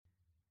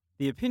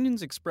The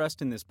opinions expressed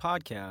in this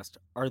podcast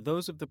are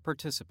those of the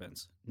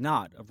participants,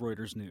 not of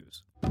Reuters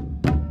News.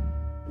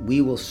 We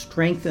will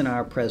strengthen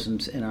our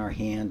presence and our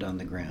hand on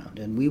the ground,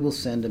 and we will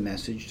send a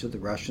message to the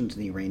Russians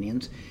and the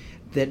Iranians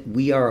that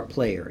we are a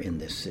player in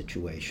this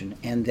situation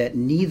and that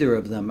neither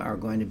of them are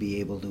going to be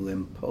able to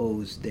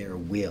impose their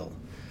will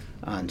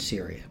on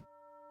Syria.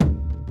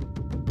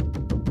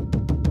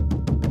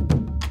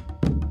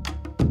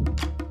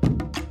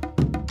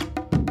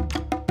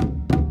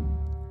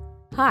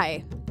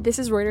 Hi, this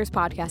is Reuters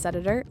podcast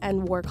editor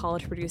and War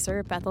College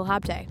producer Bethel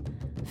Habte,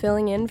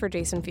 filling in for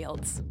Jason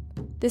Fields.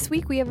 This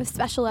week we have a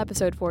special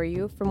episode for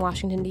you from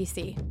Washington,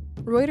 D.C.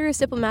 Reuters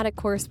diplomatic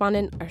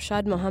correspondent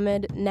Arshad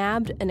Mohammed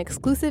nabbed an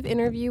exclusive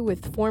interview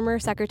with former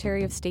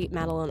Secretary of State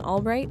Madeleine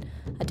Albright,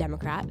 a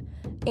Democrat,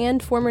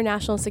 and former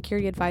National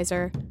Security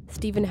Advisor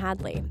Stephen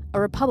Hadley,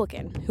 a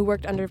Republican who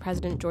worked under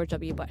President George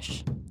W.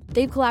 Bush.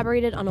 They've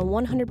collaborated on a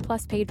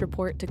 100-plus page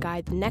report to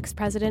guide the next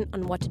president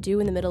on what to do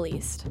in the Middle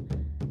East.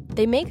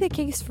 They make the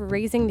case for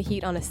raising the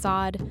heat on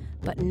Assad,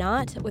 but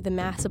not with the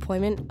mass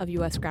deployment of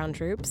U.S. ground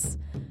troops.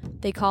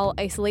 They call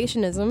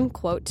isolationism,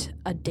 quote,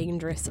 a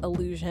dangerous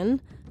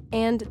illusion,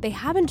 and they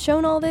haven't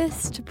shown all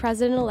this to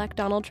President-elect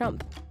Donald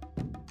Trump.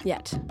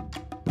 Yet.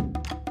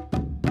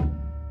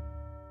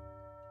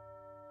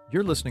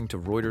 You're listening to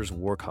Reuters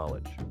War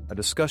College, a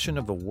discussion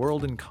of the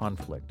world in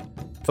conflict,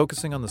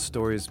 focusing on the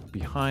stories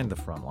behind the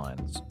front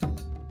lines.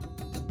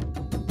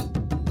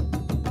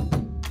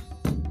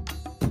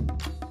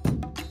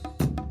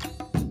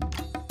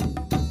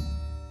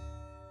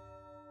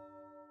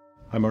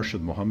 I'm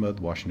Arshad Mohammed,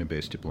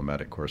 Washington-based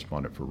diplomatic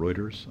correspondent for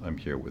Reuters. I'm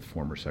here with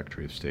former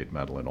Secretary of State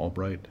Madeleine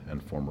Albright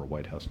and former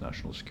White House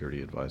National Security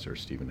Advisor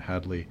Stephen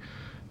Hadley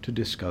to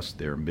discuss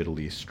their Middle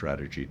East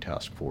Strategy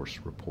Task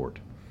Force report.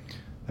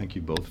 Thank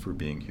you both for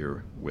being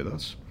here with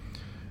us.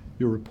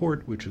 Your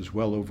report, which is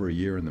well over a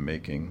year in the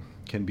making,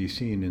 can be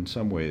seen in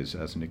some ways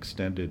as an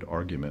extended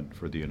argument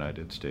for the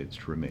United States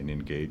to remain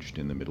engaged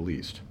in the Middle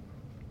East.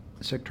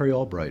 Secretary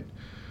Albright,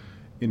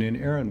 in an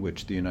era in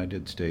which the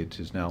United States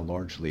is now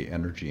largely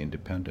energy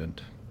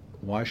independent,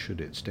 why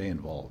should it stay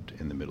involved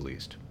in the Middle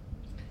East?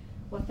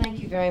 Well, thank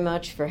you very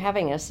much for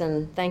having us,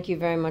 and thank you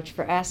very much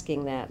for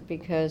asking that,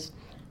 because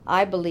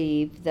I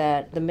believe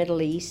that the Middle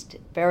East,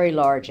 very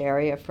large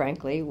area,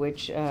 frankly,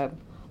 which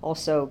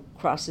also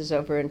crosses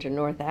over into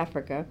North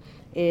Africa,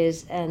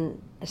 is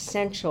an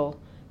essential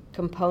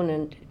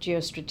component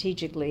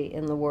geostrategically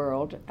in the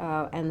world,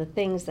 and the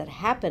things that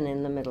happen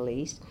in the Middle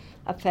East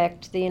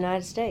affect the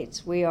United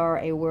States. We are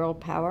a world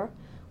power.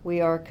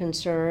 We are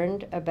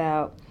concerned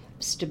about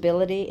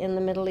stability in the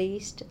Middle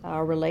East,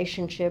 our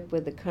relationship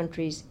with the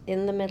countries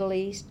in the Middle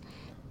East,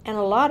 and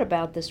a lot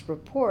about this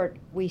report,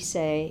 we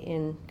say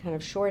in kind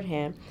of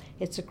shorthand,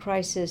 it's a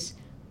crisis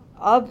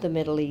of the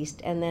Middle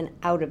East and then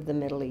out of the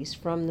Middle East,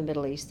 from the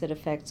Middle East, that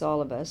affects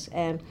all of us.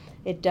 And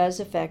it does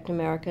affect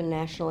American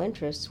national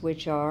interests,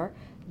 which are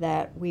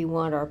that we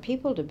want our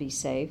people to be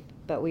safe,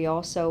 but we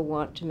also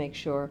want to make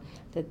sure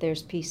that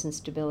there's peace and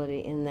stability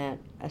in that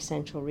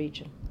essential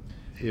region.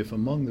 If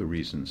among the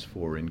reasons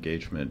for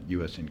engagement,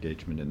 U.S.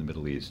 engagement in the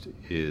Middle East,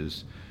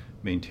 is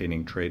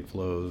maintaining trade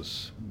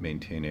flows,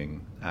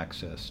 maintaining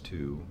access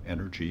to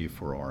energy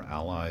for our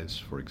allies,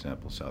 for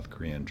example, South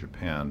Korea and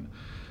Japan,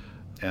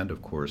 and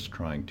of course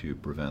trying to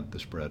prevent the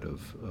spread of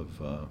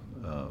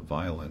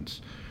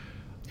violence,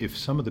 if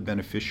some of the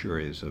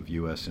beneficiaries of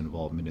U.S.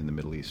 involvement in the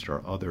Middle East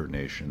are other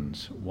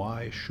nations,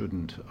 why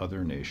shouldn't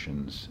other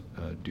nations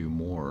do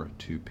more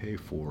to pay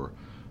for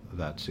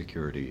that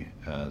security,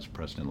 as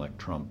President-elect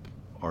Trump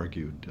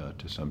argued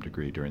to some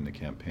degree during the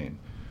campaign?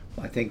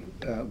 I think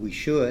we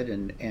should,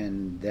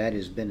 and that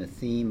has been a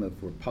theme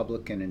of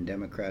Republican and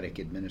Democratic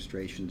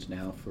administrations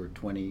now for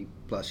 20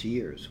 plus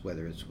years,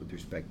 whether it's with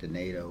respect to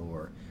NATO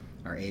or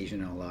our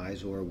Asian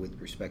allies or with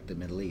respect to the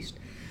Middle East.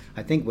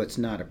 I think what's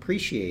not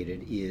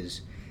appreciated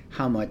is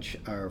how much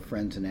our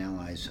friends and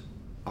allies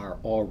are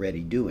already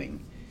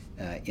doing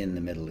in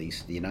the Middle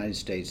East. The United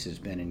States has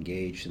been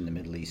engaged in the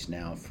Middle East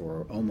now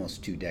for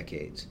almost 2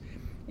 decades.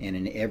 And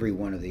in every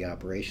one of the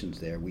operations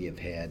there, we have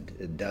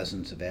had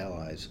dozens of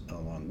allies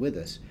along with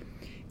us.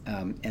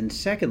 And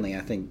secondly,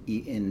 I think,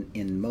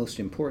 in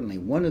most importantly,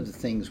 one of the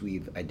things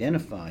we've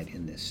identified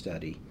in this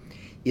study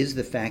is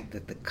the fact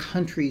that the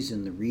countries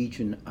in the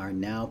region are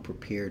now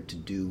prepared to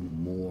do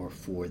more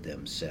for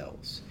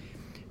themselves.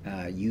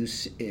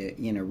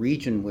 In a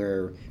region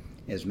where,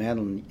 as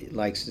Madeleine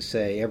likes to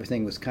say,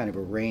 everything was kind of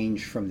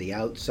arranged from the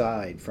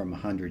outside from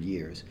 100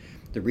 years.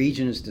 The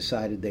region has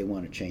decided they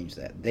want to change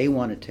that. They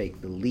want to take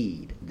the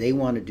lead. They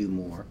want to do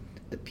more.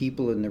 The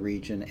people in the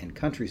region and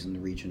countries in the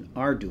region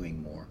are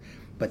doing more,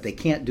 but they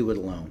can't do it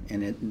alone.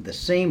 And in the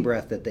same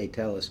breath that they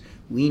tell us,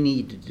 we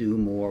need to do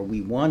more,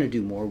 we want to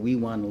do more, we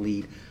want to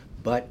lead,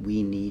 but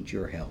we need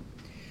your help.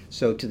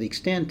 So to the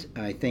extent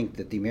I think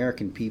that the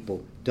American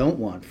people don't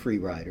want free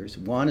riders,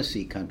 want to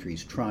see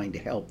countries trying to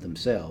help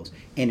themselves,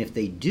 and if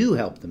they do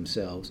help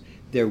themselves,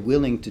 they're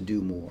willing to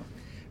do more.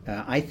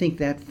 I think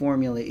that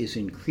formula is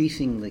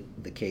increasingly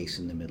the case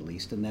in the Middle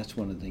East, and that's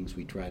one of the things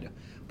we try to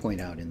point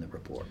out in the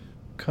report.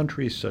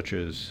 countries such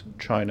as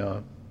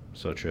China,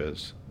 such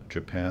as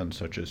Japan,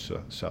 such as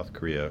South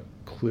Korea,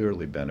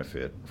 clearly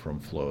benefit from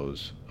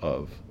flows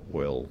of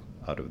oil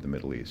out of the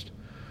Middle East.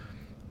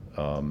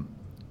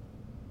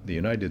 The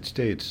United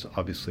States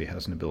obviously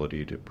has an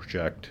ability to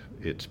project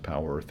its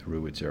power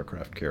through its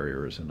aircraft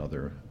carriers and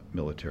other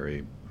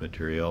military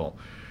materiel.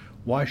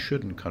 Why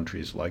shouldn't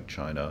countries like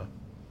China,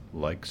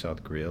 like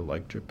South Korea,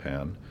 like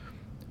Japan,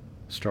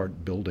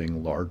 start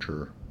building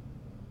larger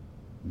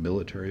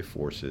military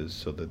forces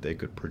so that they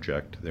could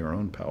project their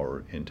own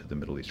power into the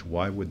Middle East?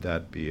 Why would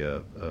that be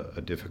a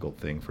difficult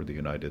thing for the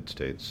United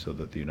States, so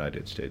that the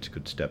United States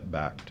could step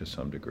back to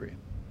some degree?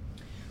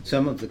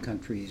 Some of the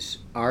countries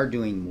are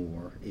doing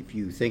more. If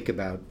you think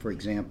about, for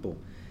example,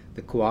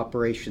 the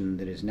cooperation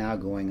that is now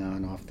going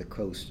on off the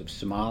coast of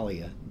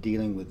Somalia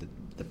dealing with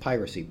the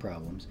piracy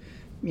problems,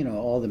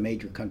 all the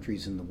major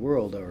countries in the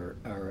world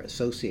are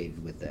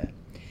associated with that.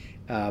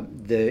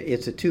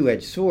 It's a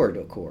two-edged sword,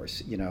 of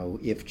course.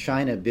 If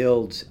China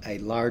builds a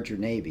larger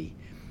navy,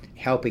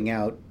 helping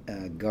out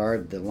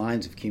guard the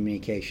lines of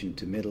communication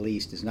to Middle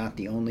East is not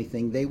the only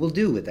thing they will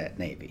do with that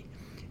navy.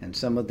 And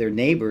some of their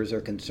neighbors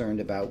are concerned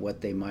about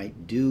what they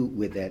might do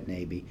with that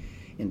navy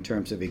in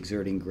terms of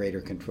exerting greater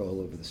control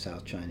over the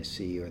South China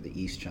Sea or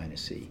the East China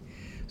Sea.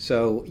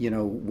 So,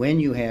 when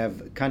you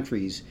have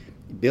countries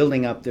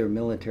building up their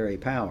military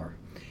power,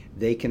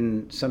 they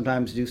can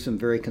sometimes do some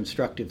very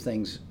constructive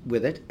things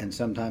with it and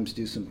sometimes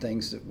do some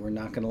things that we're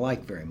not going to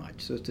like very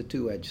much. So it's a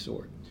two-edged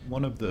sword.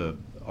 One of the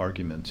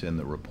arguments in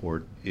the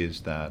report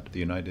is that the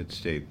United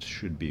States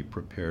should be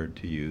prepared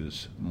to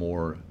use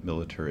more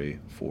military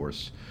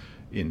force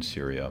in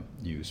Syria.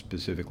 You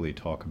specifically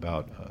talk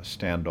about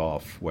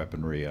standoff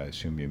weaponry. I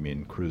assume you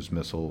mean cruise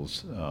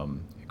missiles,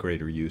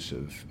 greater use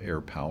of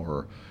air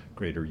power,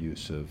 greater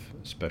use of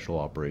special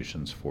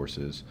operations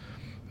forces.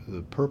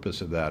 The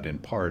purpose of that, in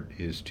part,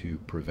 is to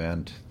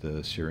prevent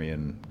the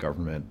Syrian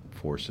government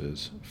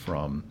forces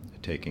from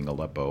taking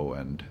Aleppo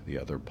and the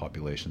other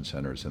population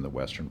centers in the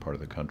western part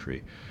of the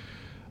country.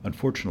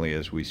 Unfortunately,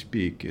 as we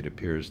speak, it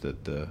appears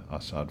that the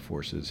Assad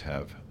forces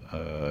have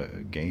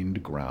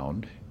gained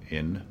ground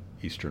in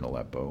eastern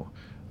Aleppo.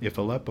 If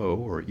Aleppo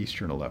or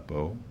eastern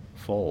Aleppo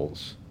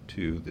falls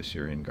to the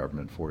Syrian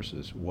government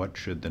forces, what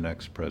should the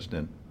next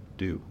president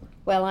do?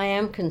 Well, I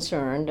am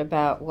concerned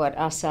about what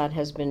Assad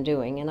has been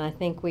doing, and I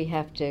think we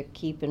have to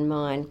keep in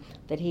mind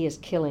that he is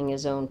killing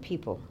his own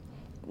people.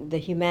 The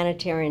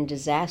humanitarian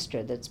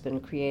disaster that's been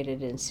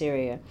created in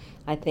Syria,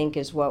 I think,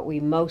 is what we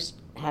most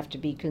have to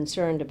be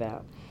concerned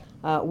about.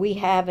 We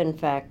have, in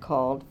fact,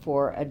 called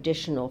for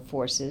additional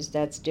forces.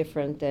 That's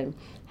different than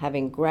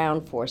having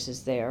ground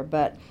forces there,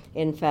 but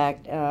in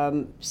fact,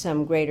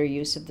 some greater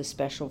use of the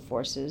special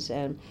forces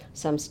and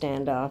some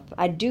standoff.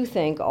 I do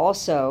think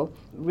also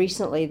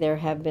recently there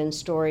have been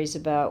stories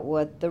about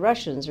what the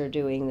Russians are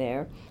doing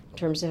there in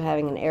terms of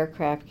having an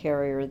aircraft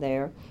carrier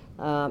there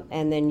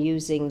and then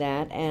using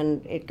that.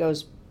 And it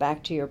goes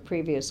back to your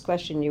previous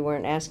question. You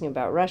weren't asking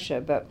about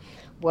Russia, but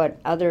what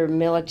other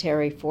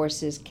military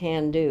forces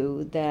can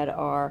do that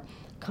are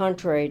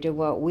contrary to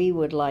what we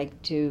would like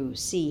to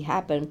see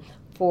happen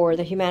for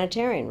the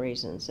humanitarian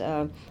reasons.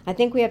 I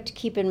think we have to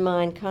keep in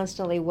mind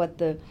constantly what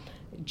the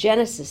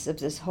genesis of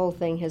this whole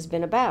thing has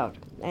been about.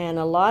 And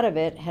a lot of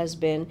it has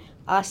been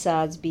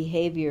Assad's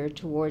behavior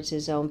towards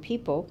his own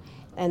people,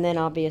 and then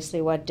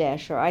obviously what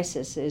Daesh or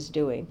ISIS is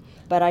doing.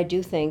 But I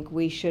do think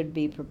we should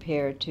be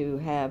prepared to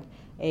have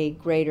a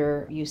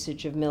greater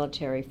usage of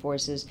military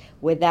forces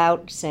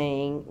without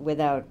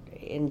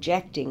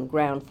injecting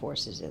ground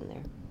forces in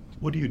there.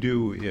 What do you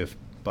do if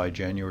by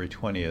January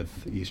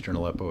 20th, eastern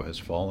Aleppo has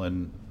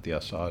fallen, the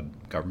Assad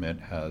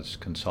government has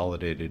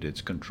consolidated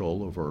its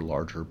control over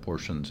larger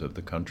portions of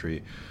the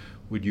country?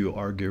 Would you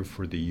argue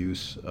for the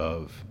use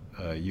of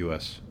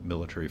U.S.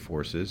 military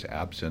forces,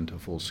 absent a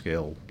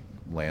full-scale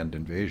land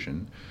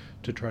invasion,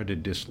 to try to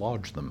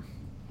dislodge them?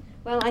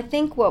 Well, I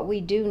think what we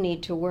do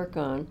need to work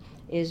on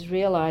is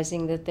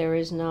realizing that there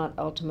is not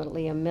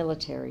ultimately a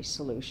military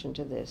solution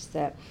to this,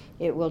 that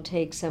it will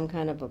take some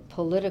kind of a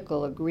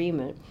political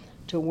agreement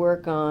to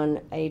work on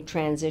a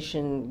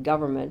transition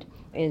government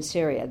in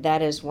Syria.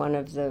 That is one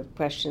of the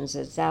questions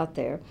that's out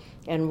there,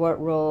 and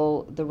what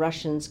role the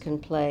Russians can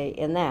play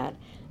in that,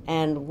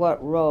 and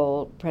what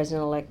role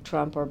President-elect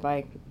Trump, or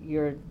by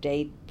your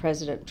date,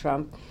 President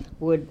Trump,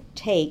 would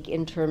take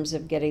in terms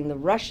of getting the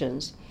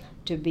Russians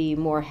to be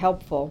more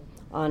helpful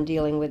on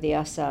dealing with the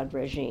Assad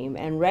regime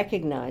and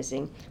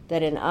recognizing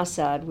that in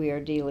Assad we are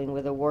dealing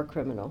with a war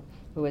criminal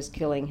who is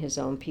killing his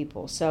own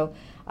people. So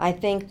I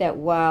think that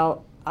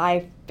while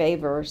I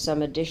favor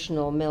some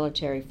additional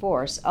military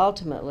force,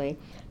 ultimately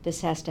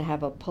this has to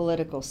have a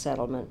political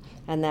settlement,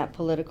 and that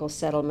political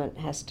settlement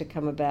has to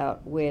come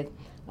about with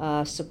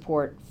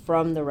support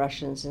from the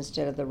Russians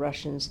instead of the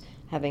Russians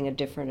having a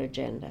different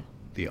agenda.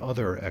 The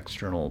other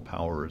external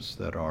powers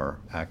that are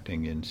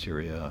acting in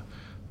Syria,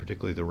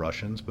 particularly the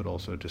Russians, but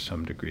also to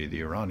some degree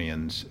the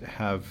Iranians,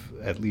 have,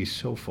 at least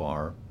so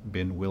far,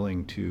 been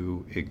willing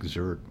to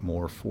exert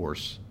more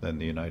force than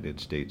the United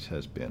States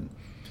has been.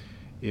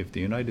 if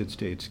the United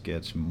States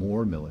gets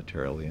more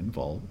militarily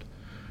involved,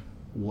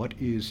 what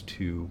is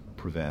to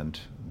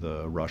prevent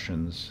the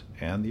Russians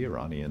and the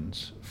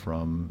Iranians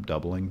from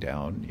doubling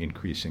down,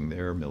 increasing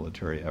their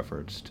military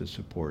efforts to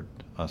support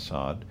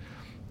Assad,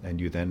 and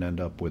you then end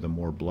up with a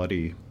more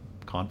bloody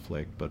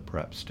conflict, but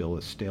perhaps still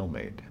a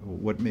stalemate?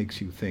 What makes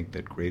you think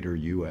that greater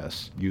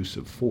U.S. use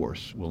of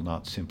force will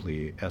not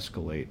simply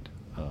escalate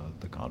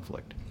the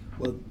conflict?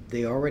 Well,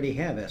 they already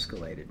have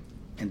escalated,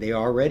 and they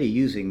are already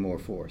using more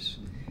force,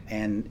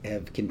 and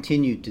have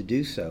continued to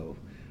do so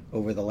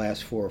over the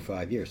last 4 or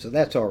 5 years. So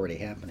that's already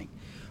happening.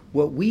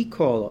 What we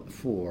call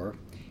for,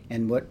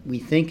 and what we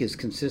think is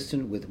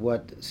consistent with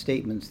what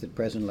statements that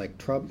President-elect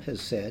Trump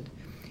has said,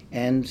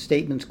 and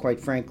statements,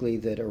 quite frankly,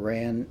 that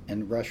Iran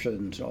and Russia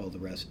and all the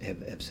rest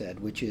have said,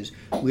 which is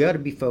we ought to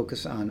be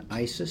focused on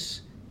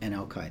ISIS and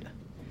al-Qaeda.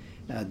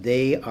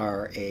 They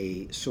are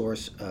a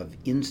source of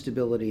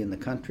instability in the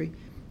country.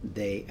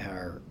 They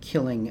are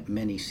killing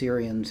many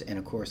Syrians, and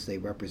of course they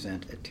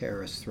represent a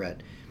terrorist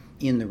threat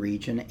in the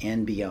region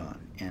and beyond.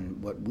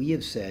 And what we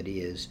have said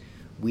is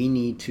we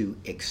need to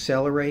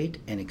accelerate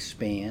and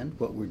expand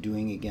what we're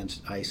doing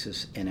against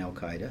ISIS and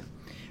al-Qaeda,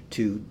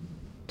 to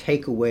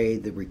take away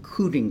the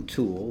recruiting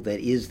tool that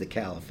is the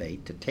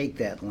caliphate, to take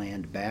that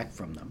land back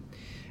from them,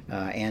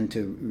 and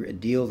to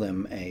deal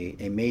them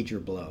a major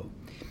blow.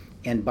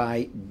 And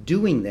by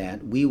doing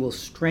that, we will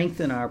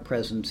strengthen our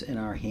presence and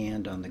our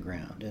hand on the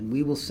ground. And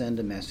we will send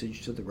a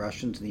message to the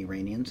Russians and the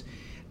Iranians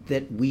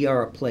that we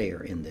are a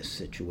player in this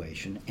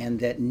situation, and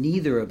that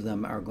neither of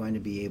them are going to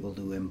be able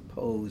to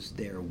impose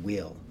their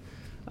will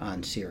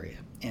on Syria.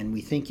 And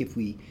we think if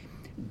we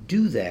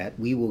do that,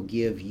 we will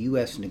give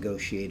U.S.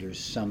 negotiators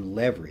some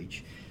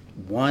leverage,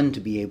 one, to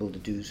be able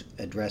to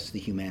address the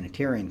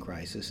humanitarian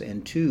crisis,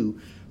 and two,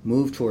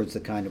 move towards the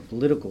kind of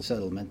political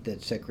settlement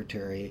that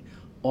Secretary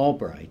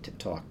Albright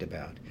talked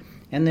about.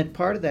 And that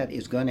part of that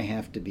is going to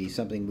have to be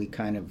something we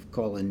kind of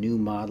call a new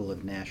model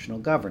of national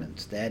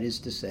governance. That is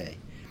to say,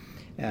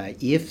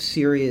 if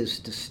Syria is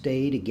to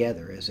stay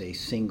together as a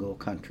single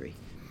country,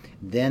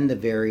 then the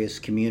various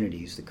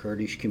communities, the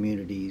Kurdish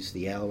communities,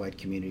 the Alawite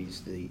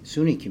communities, the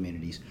Sunni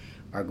communities,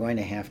 are going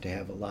to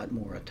have a lot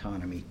more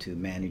autonomy to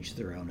manage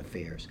their own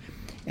affairs.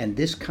 And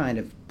this kind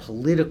of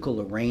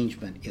political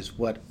arrangement is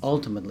what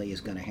ultimately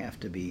is going to have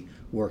to be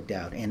worked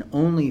out. And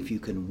only if you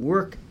can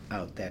work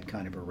out that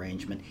kind of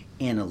arrangement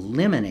and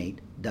eliminate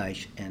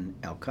Daesh and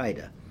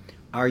al-Qaeda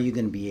are you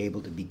going to be able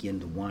to begin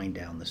to wind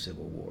down the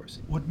civil wars.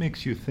 What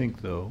makes you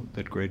think, though,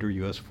 that greater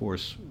U.S.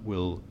 force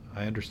will,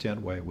 I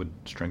understand why it would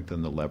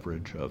strengthen the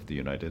leverage of the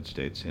United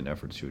States in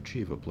efforts to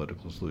achieve a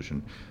political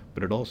solution,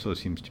 but it also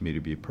seems to me to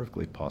be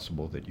perfectly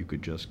possible that you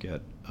could just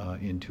get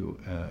into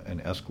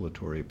an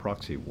escalatory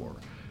proxy war.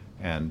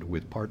 And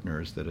with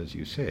partners that, as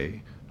you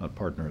say, not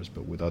partners,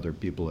 but with other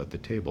people at the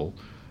table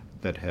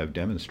that have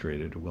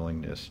demonstrated a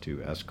willingness to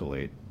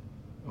escalate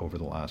over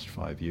the last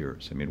 5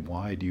 years. I mean,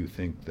 why do you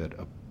think that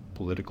a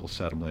political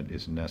settlement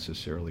is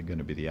necessarily going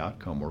to be the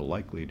outcome or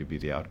likely to be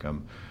the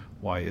outcome?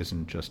 Why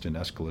isn't just an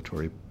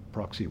escalatory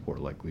proxy war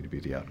likely to be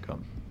the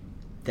outcome?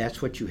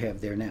 That's what you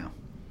have there now.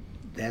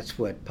 That's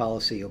what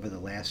policy over the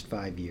last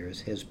 5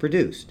 years has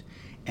produced.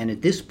 And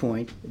at this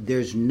point,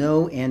 there's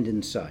no end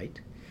in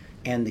sight,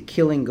 and the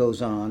killing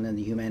goes on and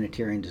the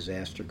humanitarian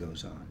disaster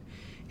goes on.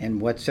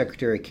 And what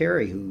Secretary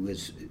Kerry, who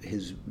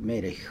has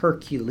made a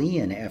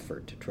Herculean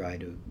effort to try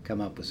to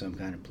come up with some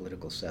kind of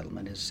political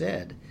settlement, has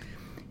said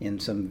in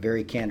some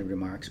very candid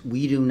remarks,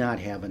 we do not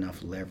have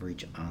enough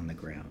leverage on the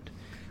ground.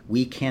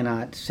 We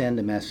cannot send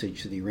a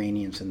message to the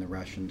Iranians and the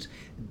Russians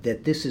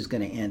that this is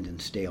going to end in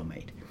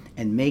stalemate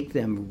and make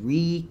them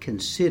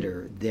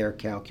reconsider their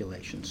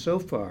calculations. So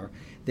far,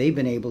 they've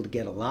been able to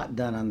get a lot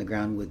done on the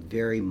ground with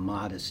very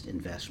modest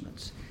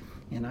investments.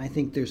 And I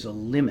think there's a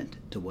limit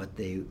to what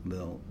they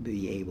will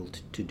be able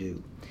to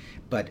do.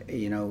 But,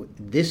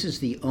 this is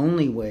the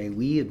only way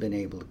we have been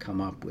able to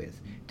come up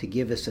with to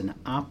give us an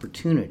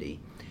opportunity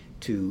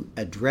to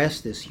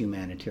address this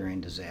humanitarian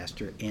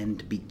disaster and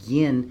to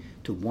begin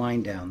to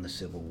wind down the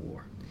civil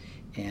war.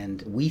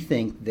 And we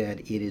think that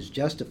it is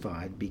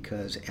justified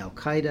because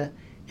al-Qaeda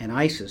and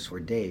ISIS,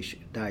 or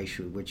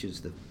Daesh, which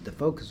is the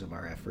focus of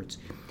our efforts,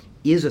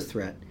 is a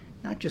threat,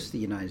 not just the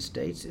United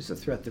States, it's a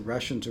threat the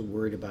Russians are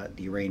worried about,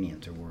 the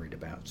Iranians are worried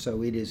about.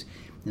 So it is,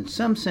 in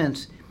some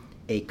sense,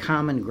 a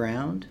common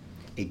ground,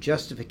 a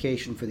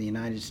justification for the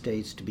United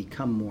States to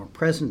become more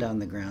present on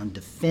the ground,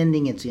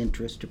 defending its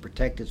interests to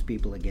protect its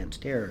people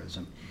against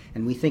terrorism.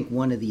 And we think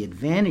one of the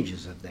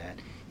advantages of that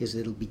is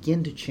that it'll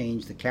begin to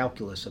change the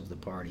calculus of the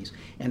parties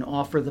and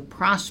offer the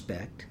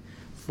prospect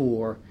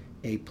for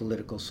a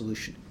political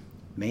solution.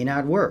 May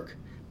not work,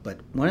 but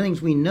one of the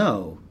things we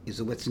know is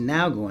that what's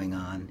now going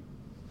on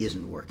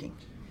isn't working.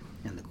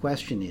 And the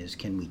question is,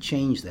 can we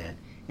change that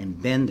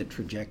and bend the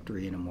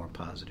trajectory in a more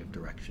positive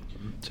direction?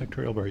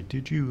 Secretary Albright,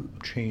 did you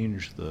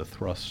change the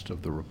thrust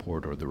of the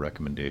report or the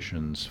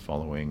recommendations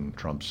following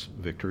Trump's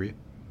victory?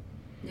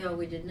 No,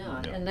 we did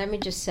not. Yeah. And let me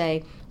just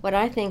say, what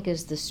I think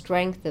is the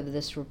strength of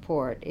this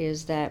report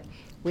is that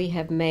we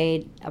have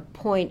made a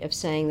point of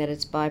saying that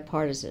it's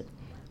bipartisan.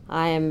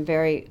 I am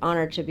very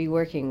honored to be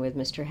working with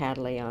Mr.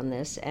 Hadley on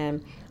this,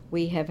 and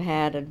we have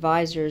had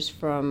advisors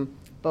from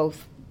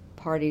both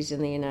parties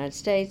in the United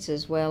States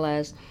as well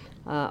as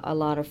a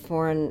lot of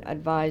foreign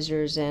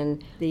advisors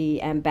and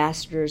the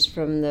ambassadors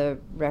from the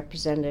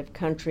representative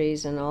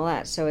countries and all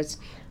that. So it's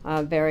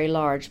very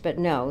large. But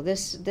no,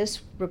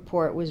 this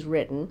report was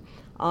written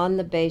on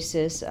the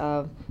basis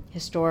of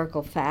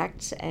historical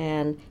facts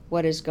and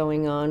what is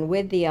going on,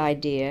 with the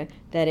idea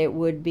that it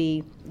would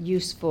be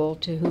useful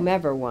to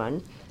whomever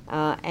won.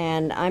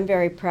 And I'm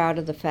very proud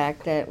of the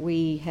fact that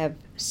we have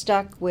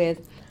stuck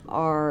with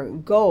our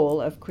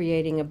goal of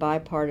creating a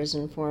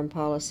bipartisan foreign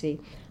policy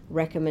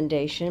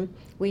recommendation.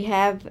 We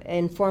have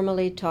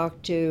informally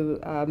talked to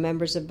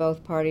members of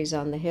both parties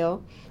on the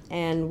Hill,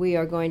 and we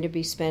are going to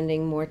be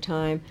spending more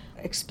time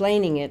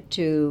explaining it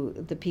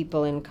to the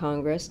people in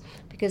Congress,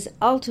 because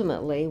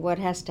ultimately what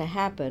has to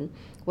happen,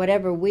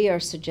 whatever we are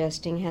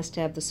suggesting, has to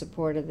have the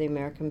support of the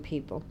American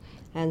people.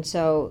 And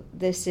so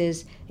this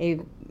is a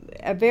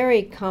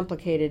very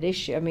complicated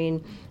issue. I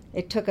mean,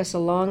 it took us a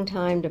long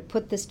time to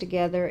put this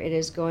together. It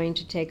is going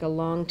to take a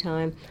long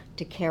time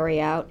to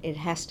carry out. It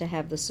has to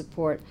have the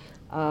support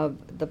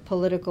of the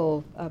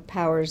political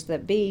powers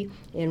that be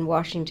in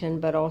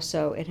Washington, but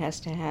also it has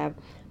to have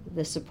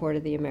the support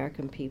of the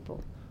American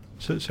people.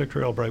 So,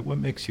 Secretary Albright, what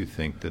makes you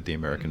think that the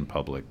American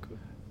public,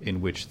 in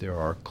which there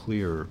are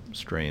clear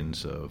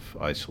strains of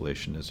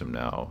isolationism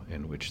now,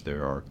 in which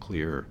there are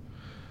clear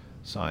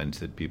signs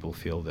that people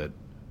feel that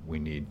we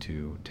need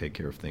to take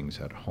care of things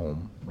at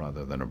home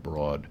rather than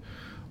abroad,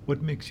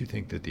 what makes you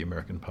think that the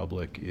American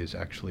public is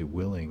actually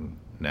willing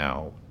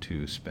now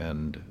to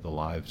spend the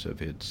lives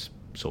of its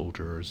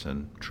soldiers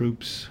and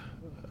troops,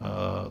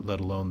 let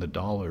alone the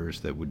dollars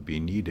that would be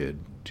needed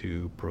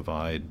to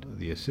provide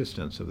the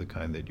assistance of the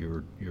kind that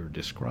you're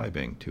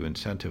describing, to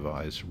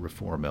incentivize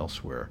reform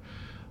elsewhere?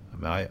 I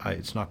mean,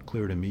 it's not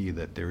clear to me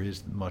that there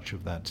is much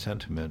of that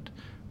sentiment,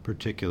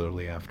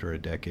 particularly after a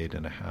decade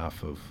and a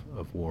half of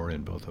war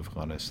in both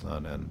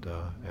Afghanistan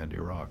and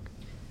Iraq.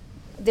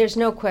 There's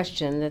no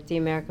question that the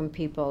American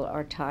people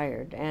are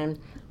tired, and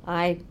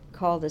I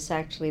call this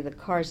actually the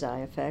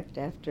Karzai effect,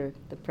 after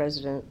the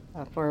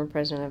former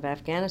president of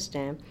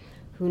Afghanistan,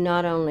 who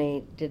not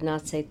only did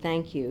not say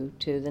thank you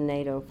to the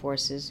NATO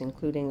forces,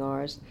 including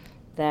ours,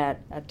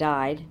 that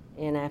died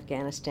in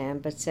Afghanistan,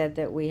 but said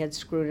that we had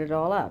screwed it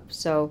all up.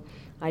 So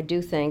I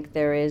do think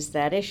there is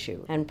that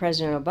issue. And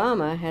President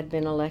Obama had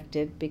been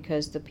elected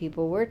because the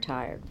people were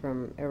tired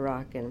from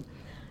Iraq and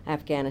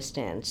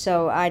Afghanistan.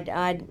 So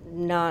I'm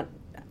not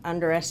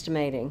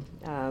underestimating,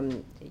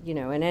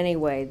 in any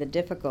way the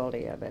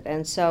difficulty of it.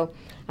 And so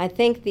I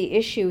think the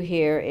issue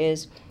here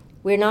is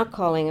we're not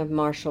calling a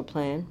Marshall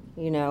Plan,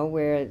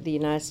 where the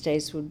United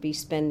States would be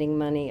spending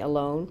money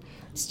alone.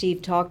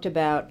 Steve talked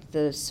about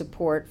the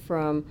support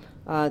from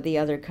the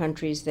other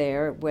countries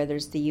there, whether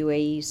it's the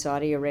UAE,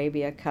 Saudi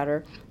Arabia,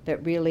 Qatar,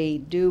 that really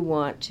do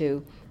want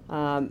to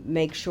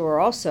make sure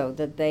also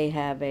that they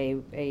have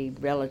a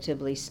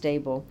relatively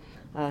stable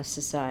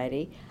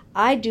society.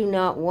 I do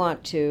not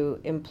want to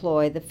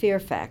employ the fear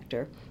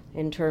factor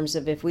in terms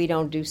of if we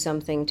don't do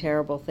something,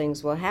 terrible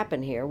things will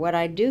happen here. What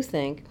I do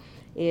think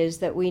is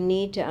that we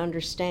need to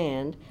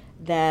understand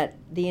that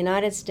the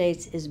United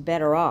States is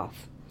better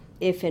off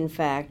if, in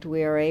fact,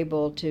 we are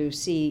able to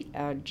see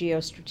a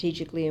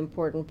geostrategically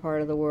important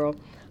part of the world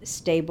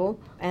stable.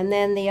 And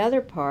then the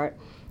other part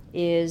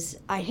is,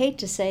 I hate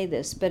to say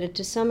this, but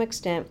to some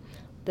extent,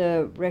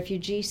 the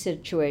refugee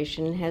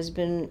situation has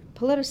been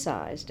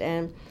politicized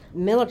and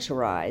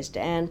militarized.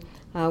 And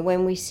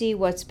when we see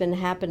what's been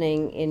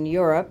happening in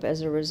Europe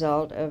as a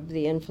result of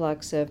the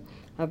influx of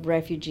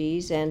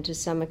refugees, and to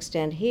some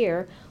extent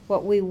here,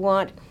 what we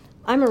want...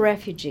 I'm a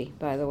refugee,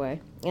 by the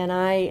way, and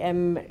I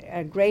am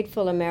a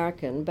grateful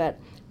American, but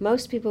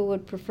most people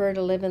would prefer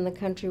to live in the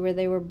country where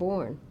they were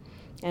born.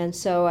 And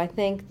so I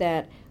think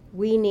that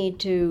we need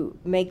to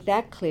make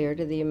that clear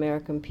to the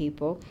American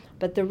people.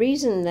 But the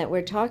reason that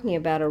we're talking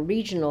about a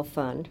regional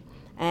fund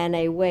and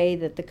a way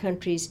that the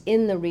countries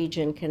in the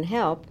region can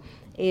help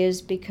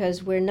is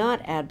because we're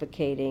not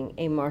advocating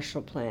a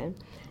Marshall Plan,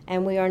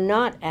 and we are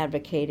not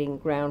advocating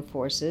ground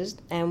forces,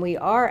 and we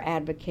are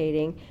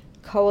advocating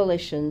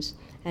coalitions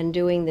and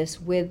doing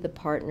this with the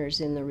partners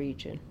in the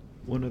region.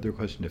 One other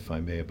question, if I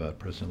may, about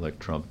President-elect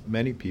Trump.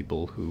 Many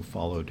people who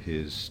followed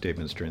his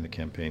statements during the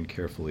campaign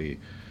carefully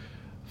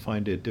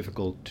find it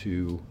difficult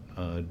to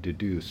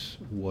deduce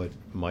what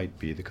might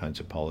be the kinds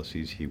of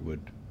policies he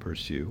would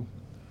pursue.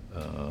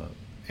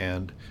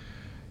 And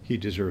he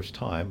deserves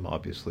time,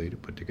 obviously, to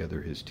put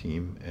together his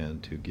team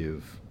and to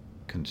give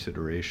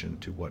consideration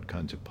to what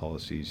kinds of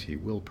policies he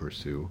will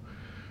pursue.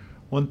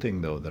 One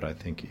thing, though, that I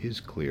think is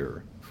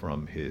clear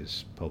from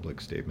his public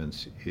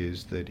statements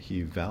is that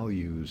he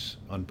values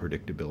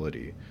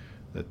unpredictability,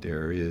 that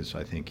there is,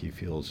 I think he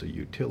feels, a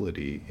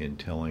utility in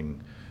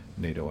telling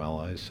NATO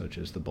allies, such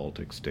as the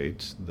Baltic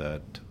states,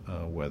 that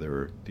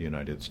whether the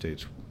United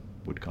States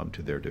would come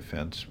to their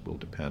defense will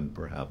depend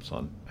perhaps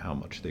on how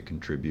much they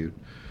contribute.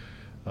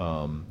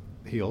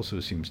 he also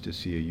seems to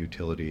see a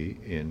utility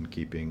in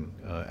keeping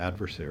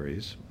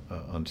adversaries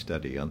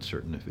unsteady,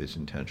 uncertain of his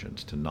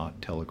intentions, to not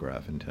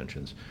telegraph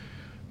intentions.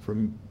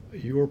 From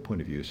your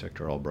point of view,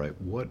 Secretary Albright,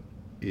 what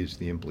is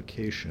the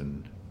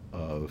implication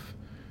of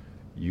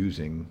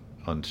using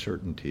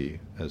uncertainty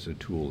as a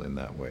tool in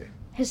that way?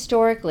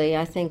 Historically,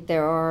 I think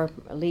there are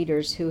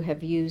leaders who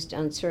have used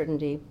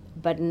uncertainty,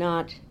 but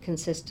not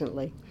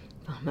consistently,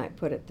 if I might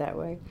put it that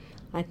way.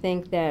 I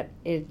think that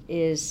it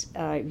is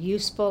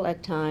useful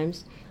at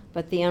times,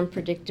 but the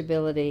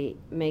unpredictability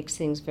makes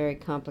things very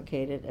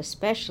complicated,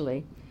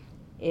 especially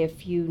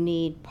if you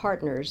need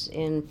partners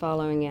in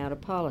following out a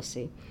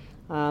policy.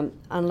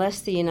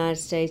 Unless the United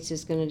States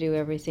is going to do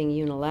everything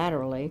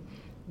unilaterally,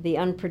 the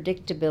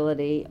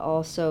unpredictability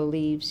also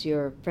leaves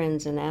your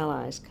friends and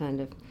allies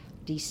kind of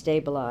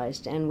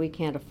destabilized, and we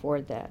can't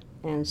afford that.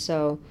 And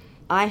so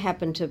I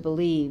happen to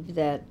believe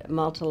that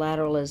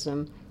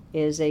multilateralism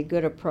is a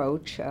good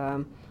approach.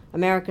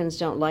 Americans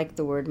don't like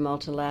the word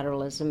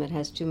multilateralism. It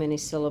has too many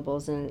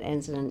syllables and it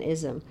ends in an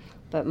ism,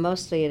 but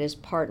mostly it is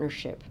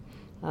partnership.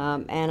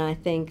 And I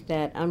think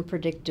that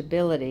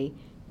unpredictability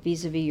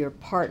vis-a-vis your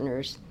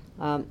partners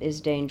is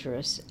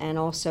dangerous, and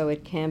also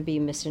it can be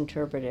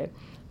misinterpreted.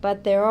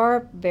 But there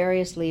are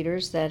various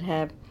leaders that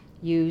have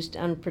used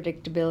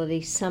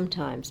unpredictability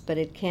sometimes, but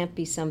it can't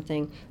be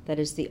something that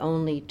is the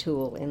only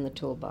tool in the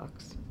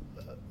toolbox.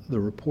 The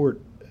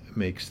report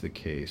makes the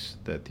case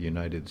that the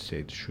United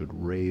States should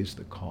raise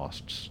the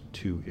costs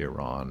to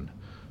Iran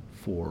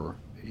for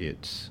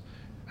its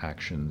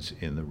actions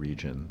in the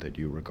region that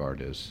you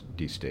regard as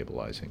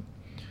destabilizing.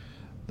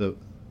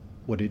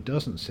 What it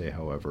doesn't say,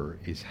 however,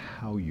 is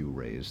how you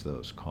raise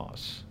those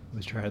costs.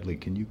 Mr. Hadley,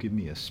 can you give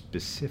me a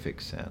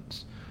specific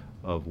sense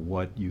of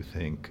what you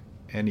think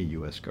any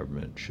U.S.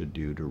 government should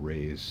do to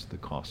raise the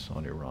costs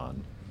on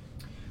Iran?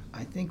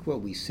 I think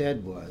what we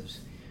said was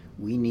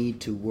we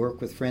need to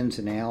work with friends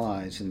and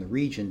allies in the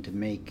region to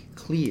make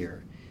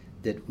clear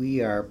that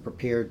we are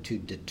prepared to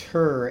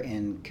deter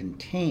and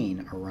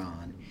contain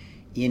Iran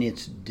in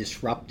its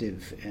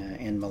disruptive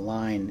and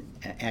malign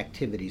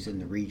activities in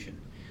the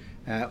region,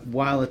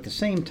 while at the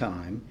same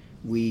time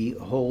we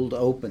hold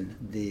open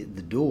the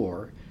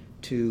door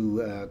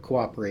to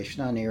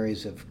cooperation on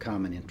areas of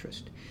common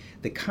interest.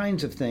 The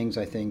kinds of things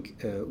I think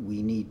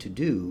we need to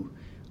do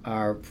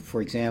are,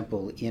 for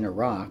example, in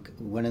Iraq,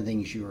 one of the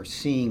things you're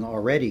seeing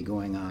already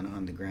going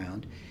on the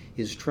ground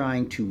is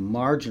trying to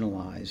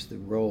marginalize the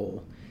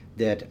role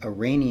that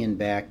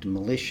Iranian-backed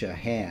militia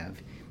have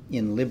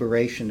in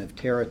liberation of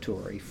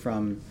territory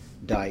from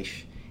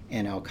Daesh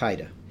and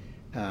al-Qaeda,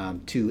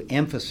 to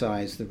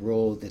emphasize the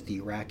role that the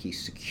Iraqi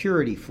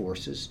security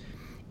forces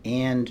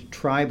and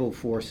tribal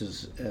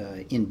forces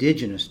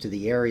indigenous to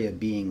the area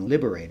being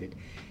liberated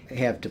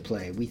have to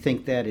play. We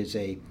think that is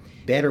a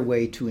better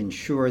way to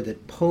ensure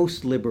that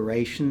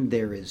post-liberation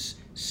there is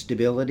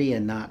stability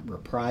and not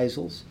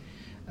reprisals.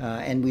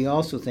 And we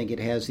also think it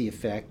has the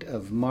effect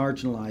of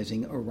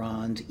marginalizing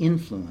Iran's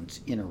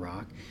influence in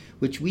Iraq,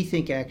 which we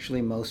think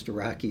actually most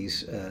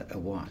Iraqis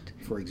want.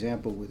 For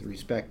example, with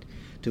respect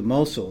to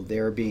Mosul,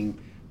 they're being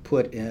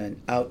put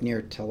out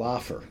near Tel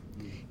Afar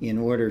in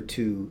order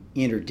to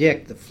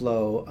interdict the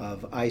flow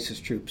of ISIS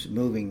troops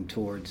moving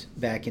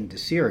back into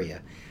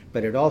Syria.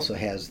 But it also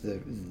has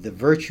the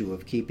virtue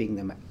of keeping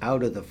them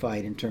out of the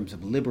fight in terms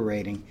of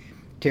liberating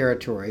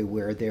territory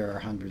where there are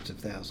hundreds of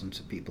thousands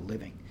of people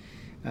living.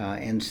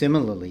 And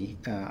similarly,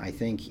 I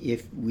think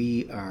if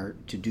we are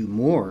to do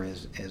more,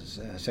 as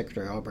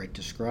Secretary Albright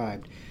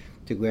described,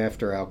 to go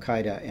after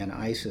al-Qaeda and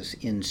ISIS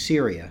in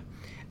Syria,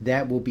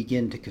 that will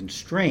begin to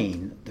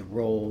constrain the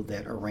role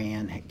that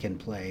Iran can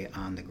play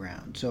on the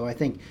ground. So I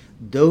think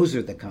those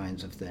are the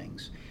kinds of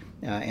things.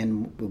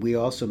 And we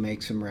also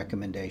make some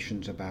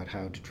recommendations about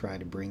how to try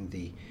to bring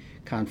the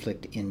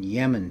conflict in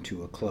Yemen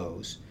to a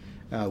close,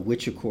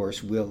 which of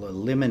course will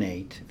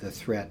eliminate the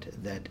threat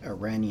that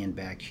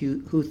Iranian-backed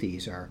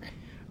Houthis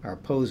are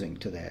posing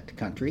to that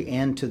country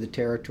and to the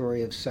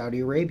territory of Saudi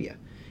Arabia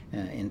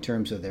in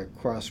terms of their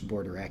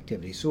cross-border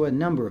activities. So a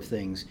number of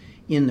things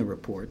in the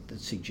report that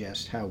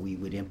suggest how we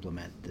would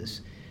implement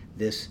this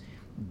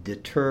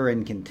deter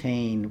and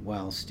contain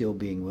while still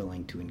being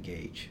willing to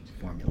engage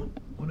formula.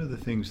 One of the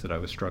things that I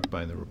was struck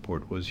by in the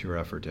report was your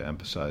effort to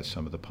emphasize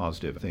some of the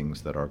positive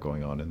things that are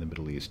going on in the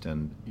Middle East,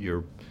 and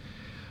you're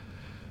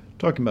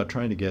talking about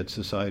trying to get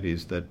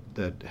societies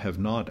that have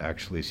not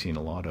actually seen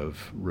a lot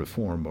of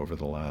reform over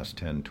the last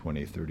 10,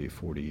 20, 30,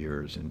 40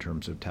 years in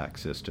terms of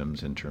tax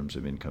systems, in terms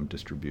of income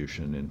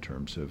distribution, in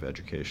terms of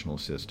educational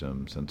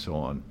systems, and so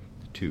on,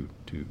 to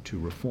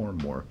reform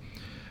more.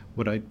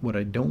 What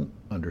I don't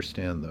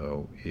understand,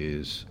 though,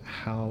 is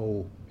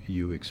how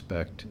you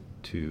expect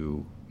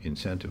to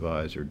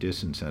incentivize or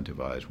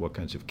disincentivize, what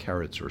kinds of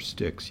carrots or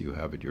sticks you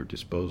have at your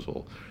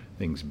disposal,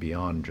 things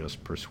beyond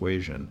just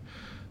persuasion,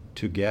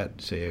 to get,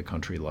 say, a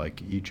country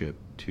like Egypt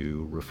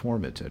to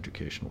reform its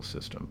educational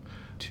system,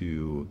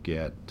 to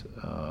get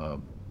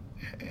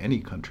any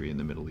country in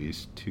the Middle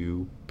East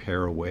to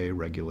pare away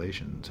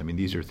regulations. I mean,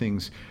 these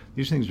things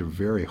are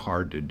very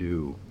hard to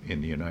do in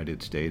the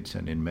United States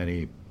and in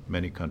many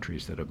many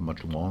countries that have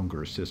much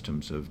longer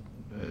systems of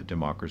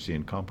democracy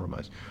and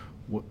compromise.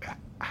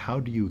 How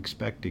do you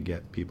expect to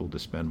get people to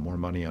spend more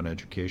money on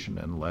education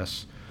and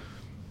less,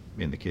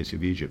 in the case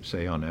of Egypt,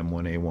 say on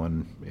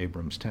M1A1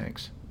 Abrams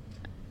tanks?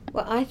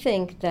 Well, I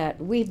think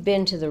that we've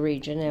been to the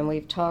region and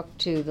we've talked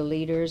to the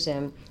leaders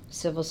and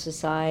civil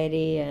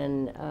society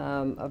and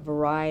a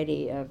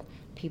variety of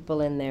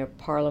people in their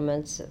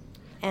parliaments.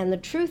 And the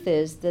truth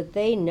is that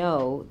they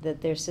know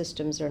that their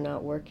systems are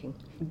not working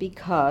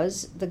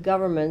because the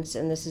governments,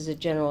 and this is a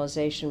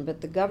generalization,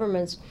 but the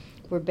governments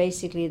were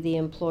basically the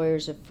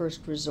employers of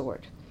first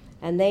resort.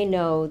 And they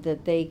know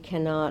that they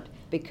cannot,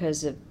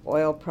 because of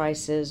oil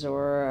prices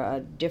or a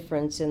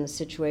difference in the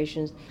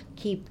situations,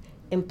 keep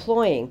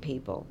employing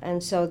people.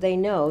 And so they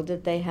know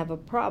that they have a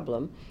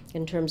problem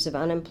in terms of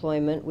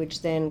unemployment,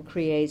 which then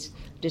creates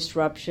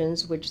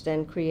disruptions, which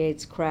then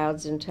creates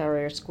crowds in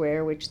Tahrir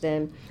Square, which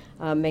then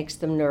makes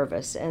them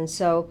nervous. And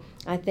so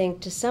I think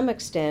to some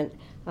extent,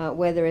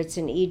 whether it's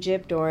in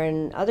Egypt or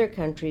in other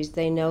countries,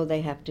 they know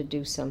they have to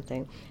do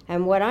something.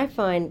 And what I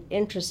find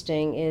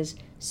interesting is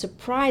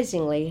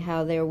surprisingly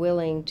how they're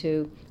willing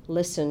to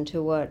listen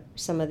to what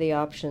some of the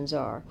options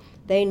are.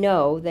 They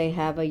know they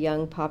have a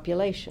young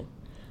population.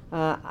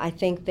 I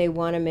think they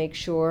want to make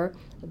sure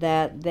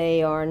that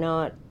they are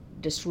not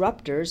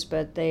disruptors,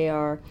 but they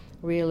are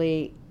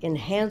really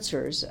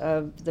enhancers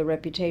of the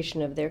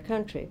reputation of their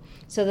country.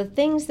 So the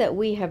things that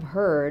we have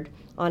heard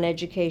on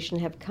education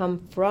have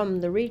come from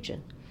the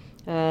region.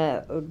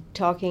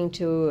 Talking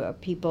to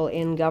people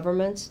in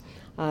governments,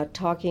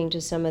 talking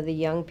to some of the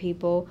young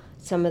people,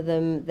 some of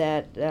them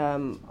that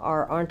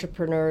are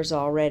entrepreneurs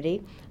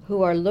already,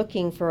 who are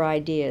looking for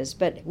ideas.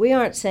 But we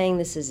aren't saying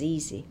this is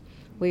easy.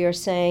 We are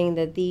saying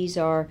that these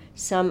are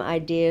some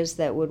ideas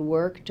that would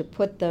work to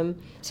put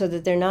them so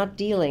that they're not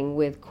dealing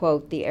with,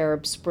 quote, the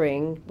Arab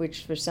Spring,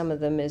 which for some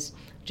of them is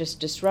just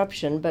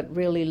disruption, but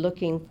really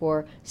looking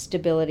for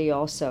stability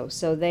also.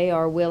 So they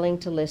are willing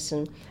to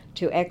listen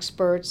to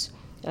experts,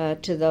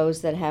 to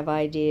those that have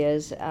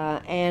ideas,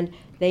 and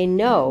they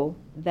know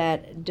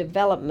that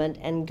development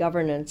and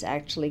governance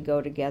actually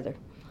go together.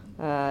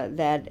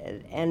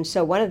 And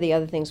so one of the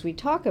other things we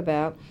talk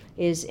about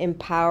is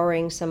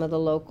empowering some of the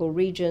local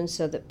regions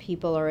so that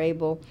people are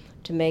able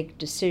to make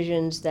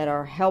decisions that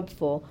are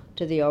helpful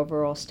to the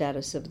overall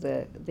status of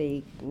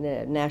the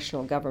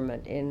national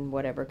government in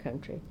whatever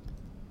country.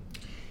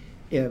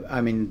 Yeah,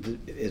 I mean,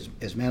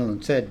 as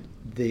Madeline said,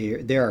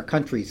 there are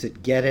countries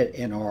that get it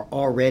and are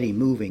already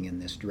moving in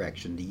this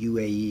direction. The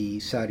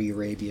UAE, Saudi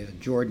Arabia,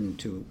 Jordan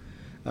to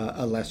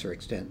a lesser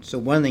extent. So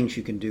one of the things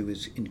you can do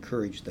is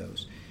encourage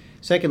those.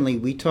 Secondly,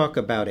 we talk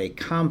about a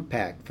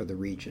compact for the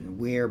region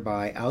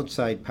whereby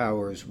outside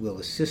powers will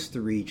assist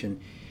the region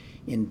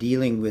in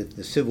dealing with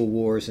the civil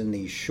wars and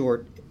these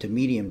short to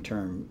medium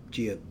term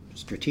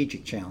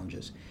geostrategic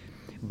challenges.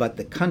 But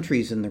the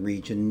countries in the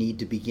region need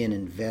to begin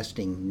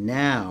investing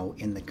now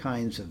in the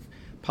kinds of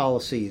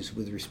policies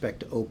with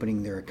respect to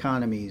opening their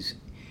economies,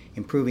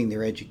 improving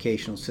their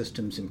educational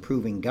systems,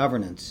 improving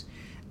governance,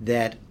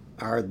 that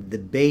are the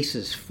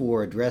basis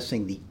for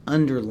addressing the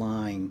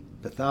underlying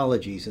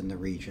pathologies in the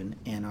region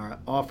and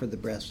offer the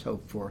best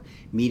hope for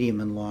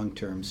medium and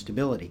long-term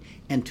stability.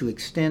 And to the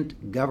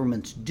extent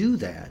governments do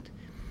that,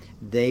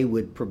 they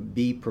would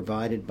be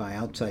provided by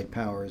outside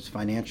powers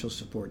financial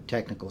support,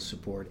 technical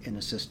support, and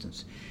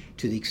assistance.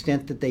 To the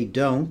extent that they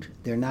don't,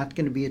 they're not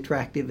going to be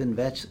attractive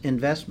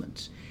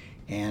investments,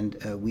 and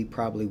we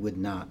probably would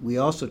not. We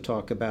also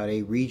talk about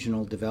a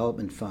regional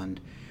development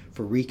fund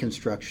for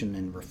reconstruction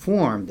and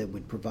reform that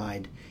would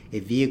provide a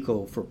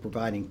vehicle for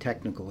providing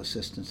technical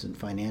assistance and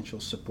financial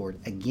support,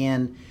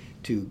 again,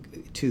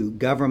 to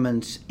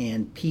governments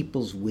and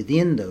peoples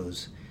within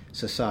those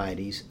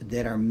societies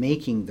that are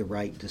making the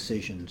right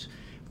decisions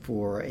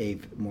for a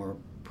more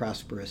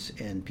prosperous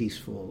and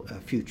peaceful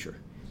future.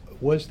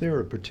 Was there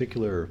a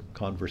particular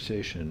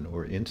conversation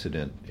or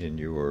incident in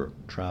your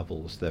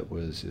travels that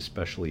was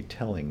especially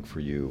telling for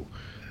you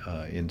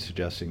in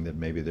suggesting that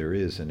maybe there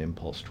is an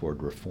impulse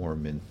toward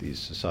reform in these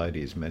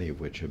societies, many of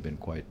which have been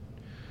quite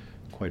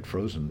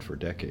frozen for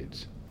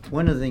decades?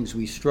 One of the things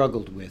we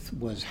struggled with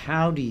was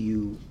how do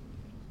you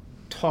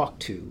talk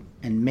to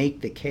and make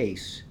the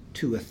case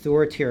to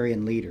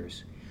authoritarian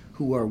leaders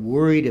who are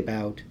worried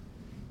about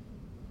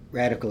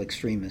radical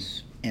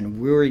extremists and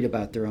worried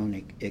about their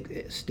own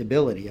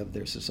stability of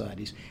their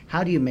societies.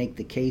 How do you make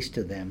the case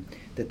to them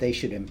that they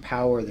should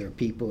empower their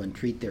people and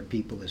treat their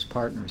people as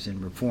partners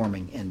in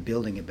reforming and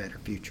building a better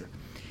future?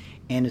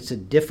 And it's a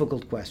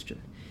difficult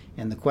question.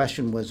 And the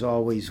question was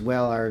always,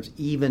 well, are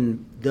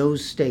even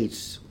those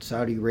states,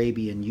 Saudi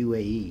Arabia and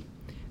UAE,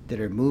 that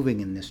are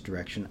moving in this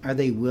direction, are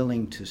they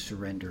willing to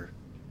surrender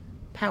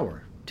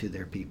power to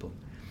their people?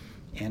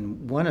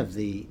 And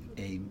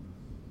a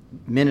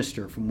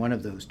minister from one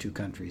of those two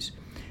countries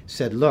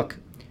said, look,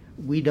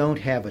 we don't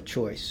have a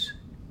choice.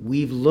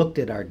 We've looked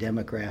at our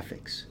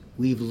demographics.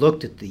 We've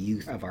looked at the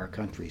youth of our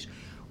countries.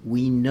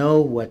 We know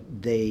what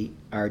they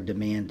are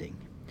demanding.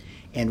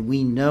 And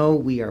we know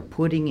we are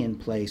putting in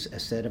place a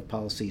set of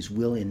policies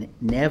will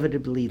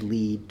inevitably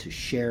lead to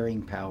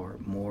sharing power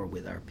more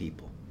with our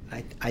people.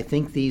 I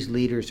think these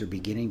leaders are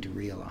beginning to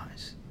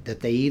realize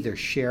that they either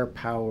share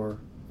power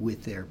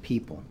with their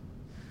people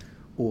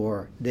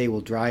or they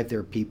will drive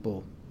their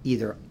people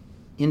either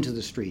into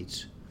the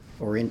streets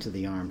or into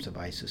the arms of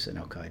ISIS and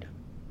Al-Qaeda.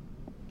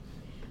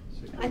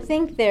 I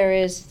think there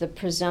is the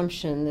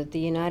presumption that the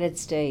United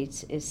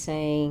States is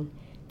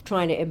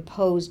trying to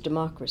impose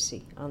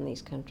democracy on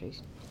these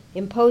countries.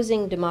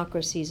 Imposing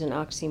democracy is an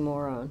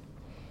oxymoron.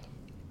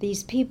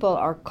 These people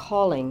are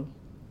calling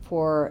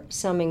for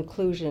some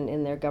inclusion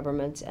in their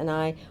governments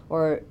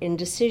or in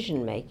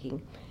decision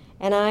making.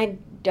 And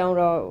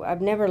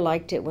I've never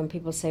liked it when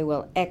people say,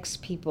 well, X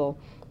people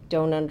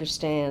don't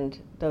understand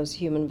those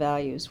human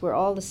values. We're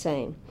all the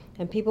same.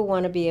 And people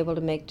want to be able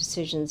to make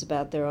decisions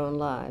about their own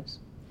lives.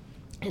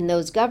 And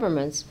those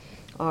governments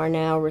are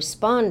now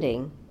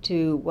responding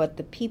to what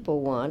the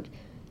people want.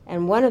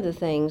 And one of the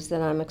things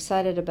that I'm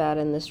excited about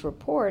in this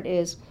report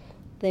is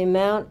the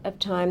amount of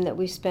time that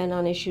we spend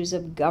on issues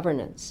of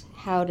governance,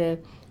 how to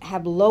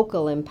have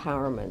local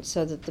empowerment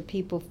so that the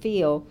people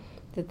feel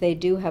that they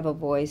do have a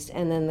voice,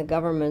 and then the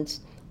governments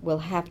will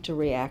have to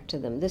react to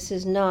them. This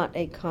is not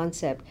a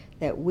concept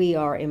that we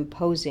are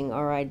imposing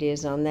our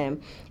ideas on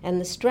them. And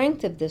the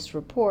strength of this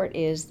report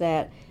is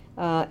that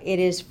it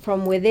is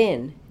from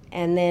within,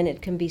 and then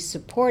it can be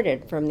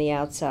supported from the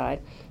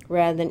outside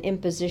rather than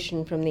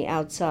imposition from the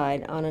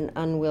outside on an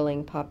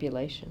unwilling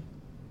population.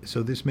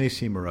 So this may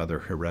seem a rather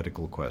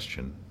heretical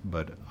question,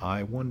 but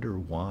I wonder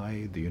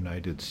why the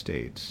United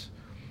States,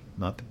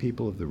 not the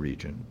people of the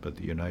region, but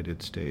the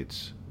United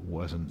States,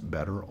 wasn't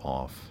better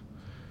off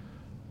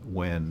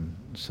when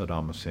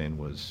Saddam Hussein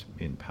was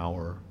in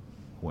power,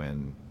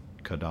 when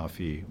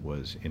Gaddafi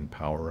was in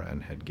power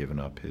and had given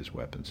up his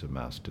weapons of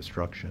mass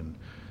destruction,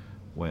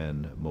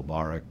 when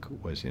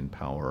Mubarak was in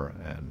power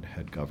and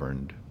had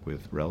governed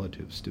with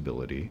relative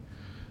stability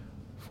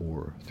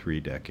for 3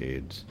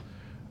 decades.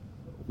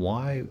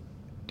 Why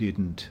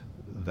didn't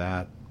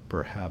that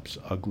perhaps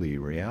ugly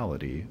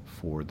reality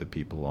for the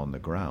people on the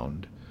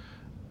ground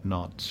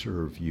not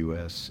serve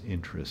U.S.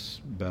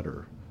 interests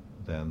better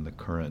than the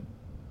current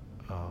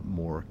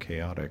more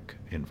chaotic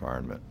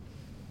environment?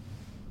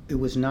 It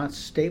was not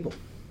stable.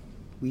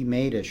 We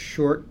made a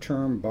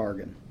short-term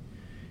bargain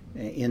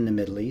in the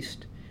Middle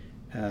East,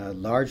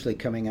 largely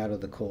coming out of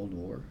the Cold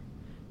War,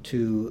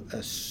 to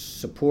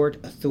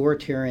support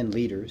authoritarian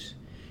leaders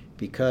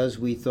because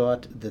we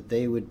thought that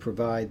they would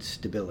provide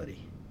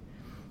stability.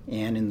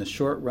 And in the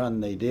short run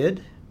they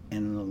did,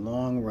 and in the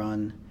long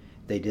run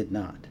they did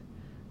not.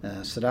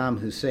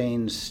 Saddam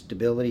Hussein's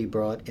stability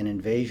brought an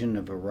invasion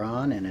of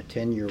Iran and a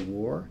 10-year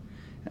war,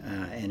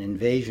 an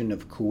invasion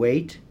of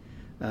Kuwait,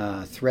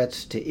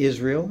 threats to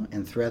Israel,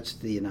 and threats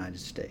to the United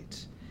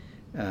States.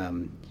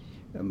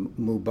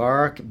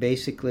 Mubarak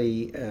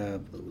basically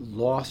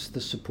lost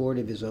the support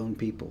of his own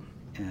people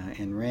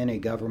and ran a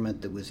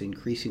government that was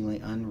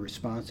increasingly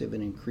unresponsive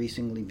and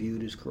increasingly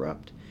viewed as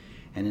corrupt.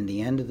 And in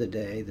the end of the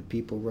day, the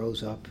people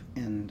rose up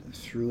and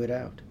threw it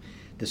out.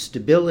 The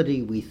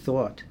stability we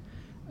thought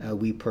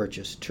we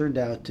purchased turned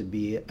out to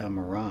be a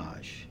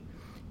mirage,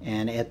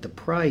 and at the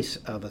price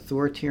of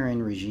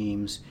authoritarian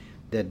regimes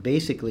that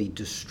basically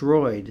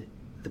destroyed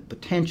the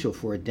potential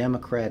for a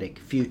democratic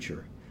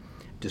future,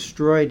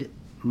 destroyed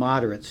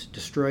moderates,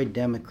 destroyed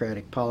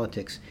democratic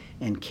politics,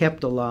 and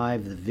kept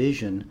alive the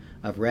vision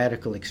of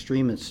radical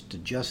extremists to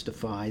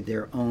justify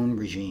their own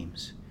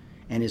regimes.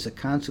 And as a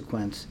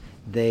consequence,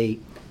 they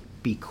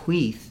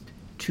bequeathed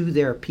to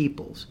their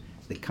peoples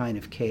the kind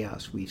of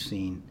chaos we've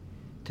seen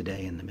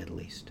today in the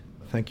Middle East.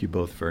 Thank you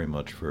both very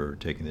much for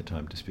taking the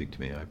time to speak to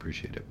me. I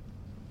appreciate it.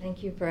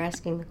 Thank you for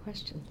asking the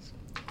questions.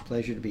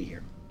 Pleasure to be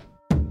here.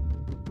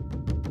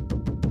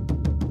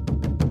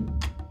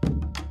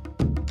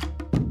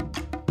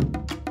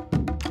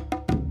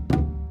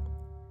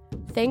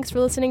 Thanks for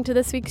listening to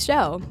this week's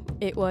show.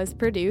 It was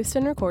produced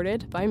and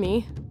recorded by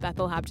me,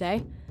 Bethel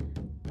Habte,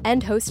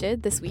 and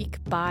hosted this week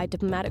by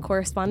diplomatic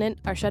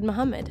correspondent Arshad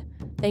Mohammed.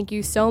 Thank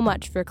you so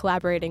much for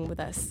collaborating with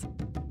us.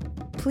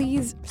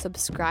 Please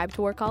subscribe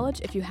to War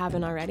College if you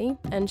haven't already,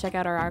 and check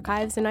out our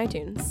archives in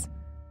iTunes.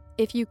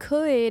 If you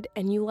could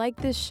and you like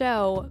this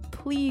show,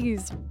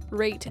 please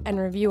rate and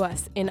review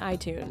us in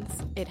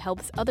iTunes. It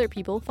helps other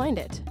people find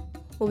it.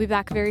 We'll be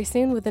back very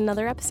soon with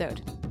another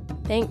episode.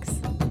 Thanks.